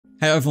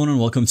Hey everyone and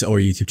welcome to our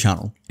YouTube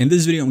channel. In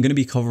this video, I'm going to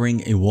be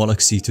covering a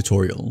Waalaxy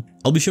tutorial.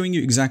 I'll be showing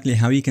you exactly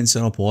how you can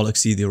set up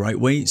Waalaxy the right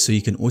way so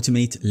you can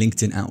automate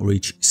LinkedIn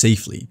outreach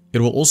safely. It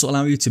will also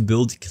allow you to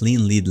build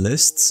clean lead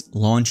lists,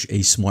 launch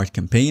a smart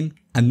campaign,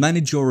 and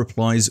manage your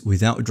replies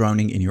without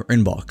drowning in your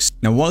inbox.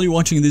 Now, while you're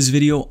watching this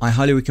video, I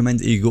highly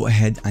recommend that you go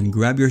ahead and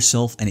grab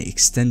yourself an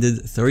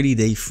extended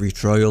 30-day free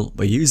trial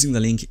by using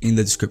the link in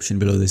the description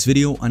below this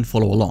video and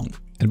follow along.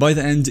 And by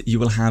the end, you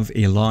will have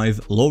a live,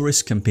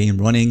 low-risk campaign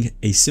running,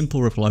 a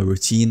simple reply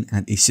routine,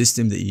 and a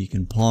system that you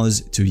can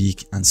pause,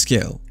 tweak, and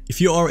scale. If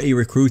you are a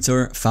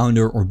recruiter,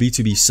 founder, or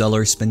B2B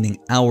seller spending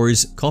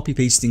hours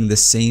copy-pasting the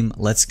same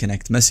Let's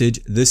Connect message,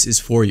 this is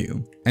for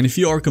you. And if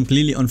you are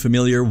completely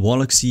unfamiliar,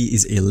 Waalaxy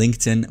is a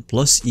LinkedIn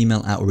plus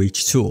email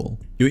outreach tool.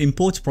 You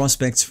import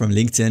prospects from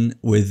LinkedIn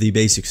with the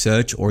basic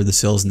search or the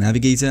sales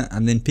navigator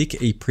and then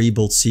pick a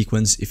pre-built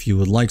sequence if you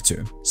would like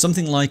to.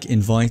 Something like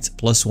invite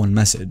plus one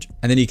message.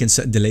 And then you can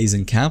set delays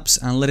and caps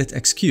and let it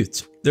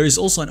execute. There is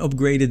also an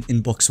upgraded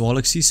inbox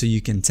Waalaxy so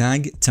you can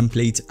tag,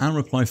 template, and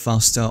reply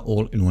faster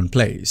all in one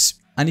place.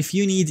 And if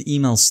you need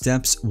email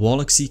steps,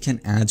 Waalaxy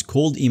can add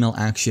cold email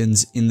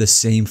actions in the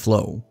same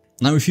flow.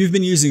 Now, if you've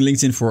been using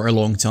LinkedIn for a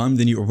long time,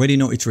 then you already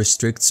know it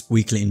restricts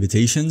weekly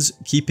invitations,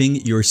 keeping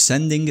your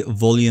sending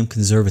volume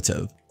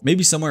conservative,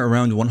 maybe somewhere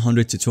around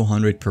 100 to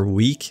 200 per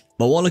week.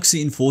 But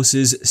Waalaxy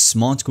enforces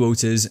smart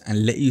quotas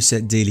and let you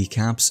set daily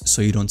caps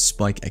so you don't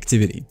spike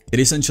activity.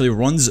 It essentially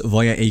runs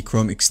via a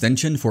Chrome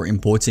extension for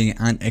importing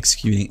and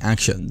executing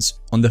actions.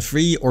 On the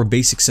free or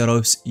basic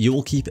setups, you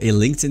will keep a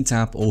LinkedIn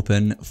tab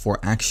open for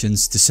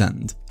actions to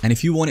send. And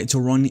if you want it to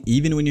run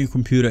even when your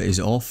computer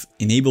is off,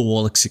 enable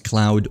Waalaxy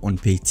Cloud on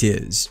paid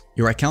tiers.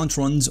 Your account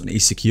runs on a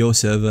secure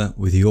server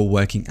with your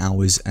working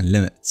hours and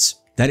limits.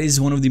 That is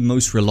one of the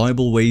most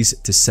reliable ways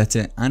to set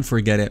it and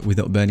forget it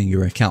without burning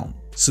your account.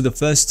 So the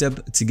first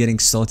step to getting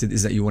started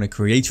is that you want to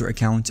create your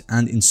account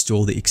and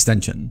install the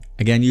extension.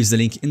 Again, use the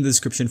link in the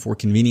description for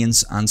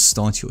convenience and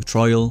start your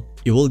trial.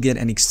 You will get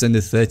an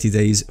extended 30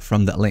 days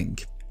from that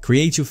link.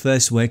 Create your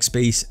first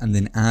workspace and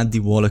then add the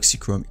Waalaxy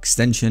Chrome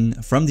extension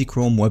from the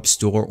Chrome Web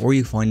Store or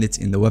you find it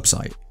in the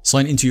website.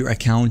 Sign into your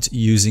account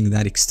using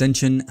that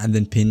extension and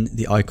then pin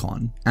the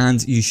icon.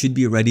 And you should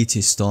be ready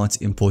to start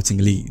importing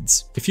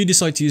leads. If you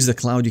decide to use the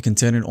cloud, you can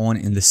turn it on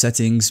in the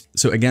settings.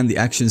 So again, the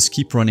actions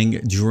keep running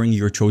during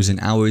your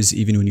chosen hours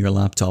even when your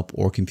laptop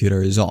or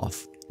computer is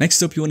off.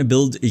 Next up, you want to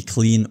build a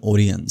clean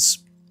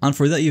audience. And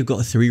for that, you've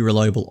got 3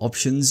 reliable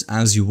options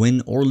as you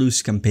win or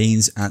lose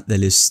campaigns at the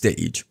list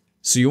stage.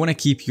 So you want to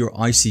keep your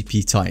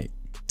ICP tight.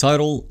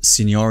 Title,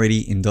 seniority,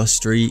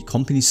 industry,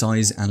 company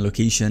size, and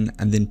location,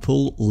 and then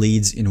pull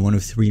leads in one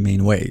of 3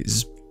 main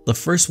ways. The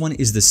first one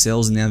is the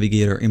Sales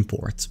Navigator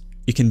import.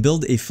 You can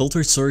build a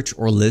filtered search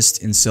or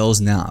list in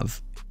Sales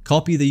Nav.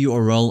 Copy the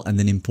URL and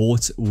then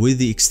import with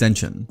the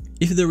extension.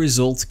 If the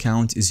result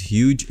count is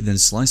huge, then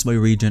slice by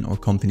region or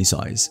company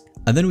size.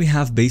 And then we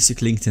have basic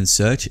LinkedIn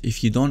search.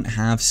 If you don't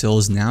have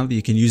Sales Nav,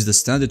 you can use the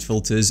standard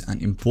filters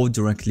and import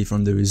directly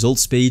from the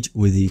results page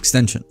with the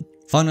extension.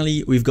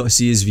 Finally, we've got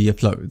CSV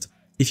upload.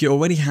 If you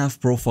already have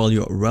profile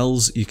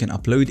URLs, you can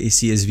upload a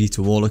CSV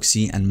to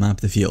Waalaxy and map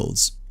the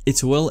fields.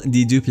 It will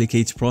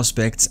deduplicate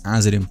prospects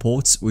as it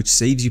imports, which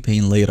saves you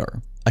pain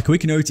later. A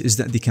quick note is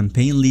that the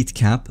campaign lead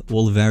cap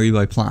will vary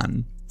by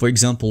plan. For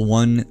example,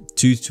 1,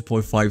 2 to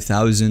 2.5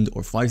 thousand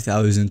or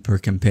 5,000 per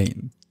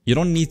campaign. You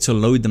don't need to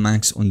load the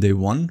max on day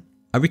 1.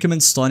 I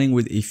recommend starting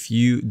with a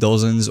few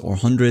dozens or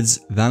hundreds,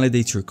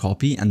 validate your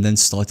copy, and then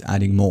start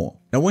adding more.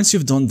 Now, once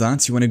you've done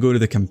that, you want to go to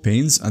the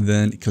campaigns and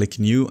then click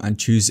new and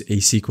choose a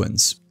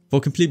sequence. For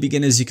complete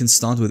beginners, you can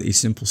start with a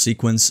simple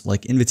sequence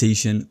like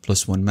invitation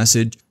plus one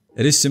message.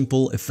 It is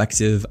simple,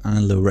 effective,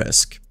 and low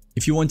risk.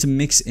 If you want to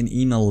mix an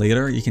email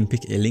later, you can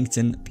pick a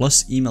LinkedIn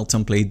plus email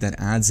template that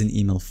adds an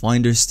email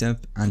finder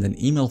step and an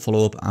email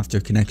follow-up after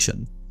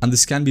connection. And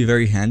this can be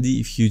very handy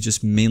if you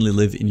just mainly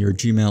live in your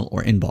Gmail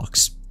or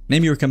inbox.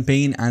 Name your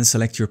campaign and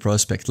select your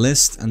prospect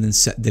list and then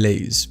set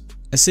delays.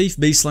 A safe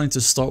baseline to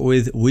start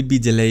with would be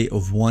delay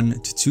of 1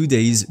 to 2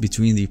 days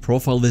between the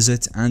profile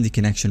visit and the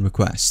connection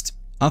request.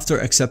 After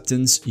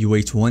acceptance, you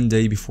wait 1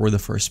 day before the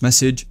first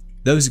message.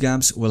 Those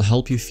gaps will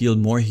help you feel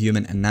more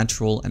human and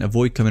natural and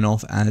avoid coming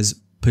off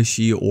as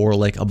pushy or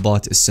like a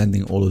bot is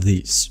sending all of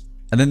these.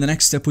 And then the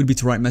next step would be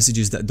to write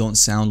messages that don't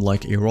sound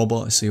like a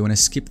robot, so you want to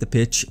skip the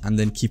pitch and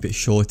then keep it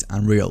short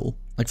and real.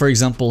 Like for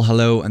example,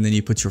 hello, and then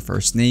you put your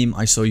first name.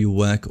 I saw you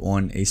work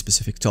on a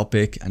specific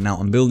topic and now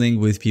I'm building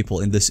with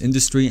people in this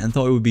industry and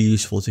thought it would be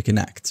useful to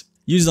connect.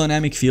 Use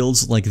dynamic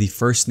fields like the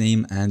first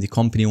name and the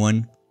company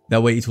one.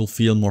 That way it will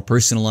feel more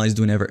personalized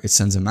whenever it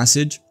sends a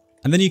message.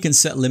 And then you can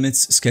set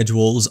limits,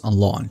 schedules, and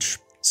launch.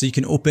 So you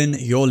can open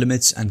your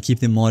limits and keep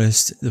them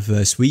modest the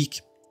first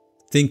week.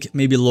 Think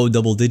maybe low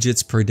double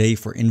digits per day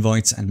for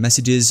invites and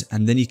messages,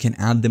 and then you can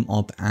add them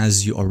up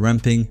as you are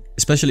ramping,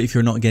 especially if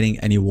you're not getting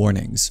any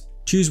warnings.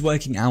 Choose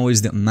working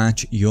hours that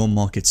match your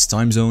market's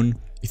time zone.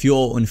 If you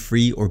are on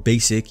free or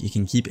basic, you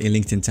can keep a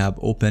LinkedIn tab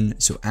open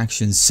so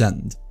actions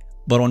send.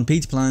 But on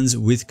paid plans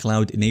with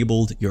cloud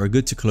enabled, you are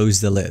good to close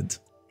the lid.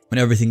 When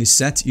everything is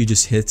set, you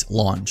just hit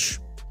launch.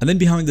 And then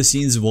behind the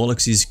scenes,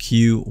 Waalaxy's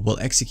queue will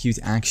execute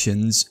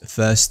actions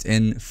first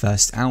in,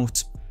 first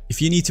out.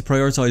 If you need to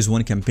prioritize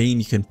one campaign,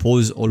 you can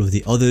pause all of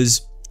the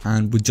others,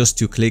 and with just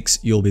 2 clicks,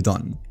 you'll be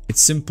done.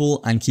 It's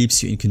simple and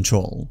keeps you in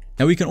control.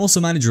 Now we can also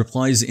manage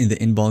replies in the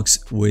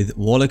inbox with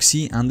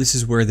Waalaxy, and this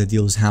is where the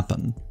deals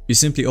happen. You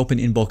simply open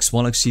Inbox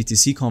Waalaxy to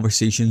see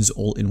conversations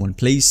all in one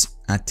place,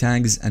 add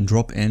tags, and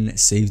drop in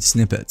saved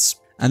snippets.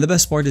 And the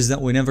best part is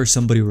that whenever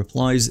somebody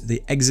replies,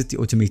 they exit the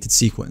automated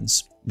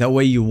sequence. That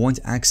way you won't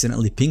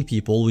accidentally ping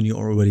people when you're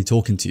already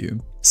talking to you.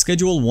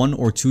 Schedule 1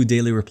 or 2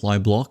 daily reply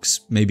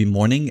blocks, maybe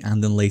morning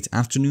and then late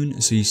afternoon,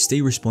 so you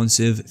stay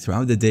responsive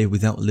throughout the day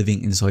without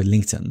living inside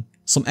LinkedIn.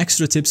 Some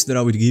extra tips that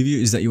I would give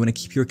you is that you want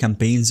to keep your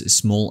campaigns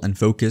small and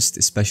focused,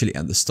 especially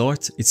at the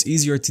start. It's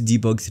easier to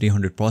debug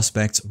 300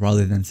 prospects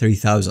rather than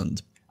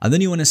 3,000. And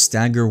then you want to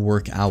stagger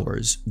work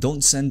hours.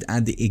 Don't send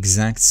at the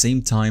exact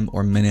same time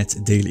or minute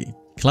daily.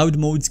 Cloud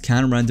mode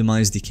can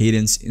randomize the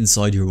cadence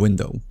inside your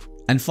window.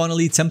 And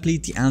finally,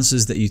 template the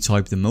answers that you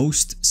type the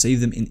most,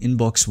 save them in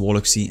Inbox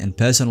Waalaxy, and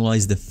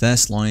personalize the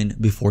first line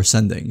before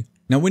sending.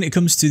 Now when it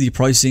comes to the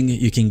pricing,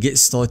 you can get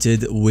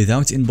started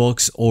without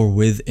Inbox or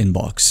with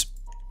Inbox.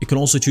 You can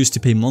also choose to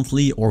pay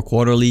monthly or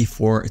quarterly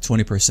for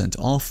 20%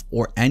 off,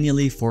 or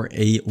annually for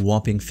a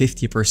whopping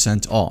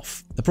 50%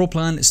 off. The Pro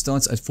plan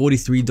starts at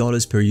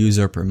 $43 per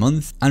user per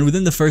month, and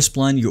within the first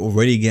plan you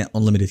already get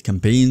unlimited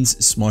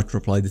campaigns, smart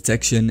reply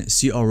detection,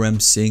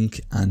 CRM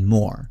sync, and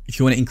more. If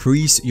you want to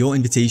increase your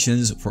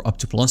invitations for up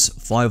to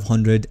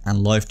 +500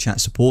 and live chat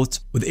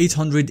support with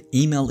 800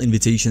 email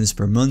invitations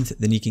per month,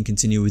 then you can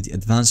continue with the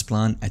advanced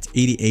plan at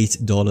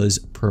 $88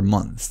 per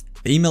month.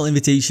 The email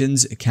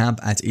invitations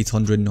cap at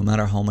 800 no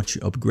matter how much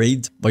you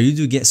upgrade, but you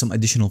do get some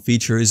additional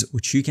features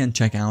which you can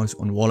check out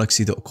on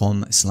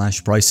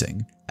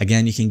waalaxy.com/pricing.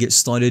 Again, you can get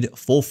started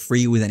for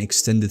free with an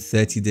extended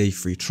 30-day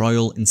free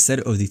trial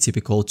instead of the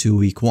typical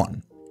 2-week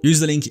one. Use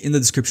the link in the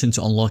description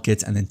to unlock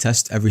it and then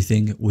test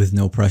everything with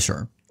no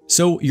pressure.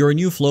 So your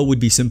new flow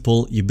would be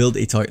simple. You build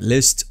a tight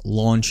list,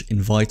 launch,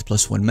 invite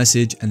 +1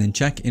 message, and then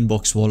check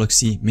Inbox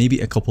Waalaxy maybe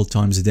a couple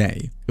times a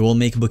day. It will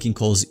make booking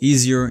calls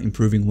easier,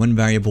 improving one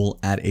variable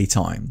at a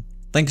time.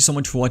 Thank you so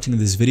much for watching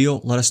this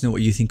video. Let us know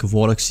what you think of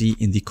Waalaxy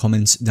in the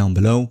comments down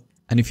below.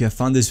 And if you have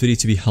found this video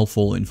to be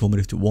helpful or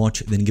informative to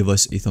watch, then give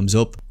us a thumbs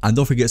up. And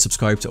don't forget to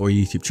subscribe to our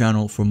YouTube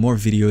channel for more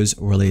videos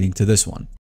relating to this one.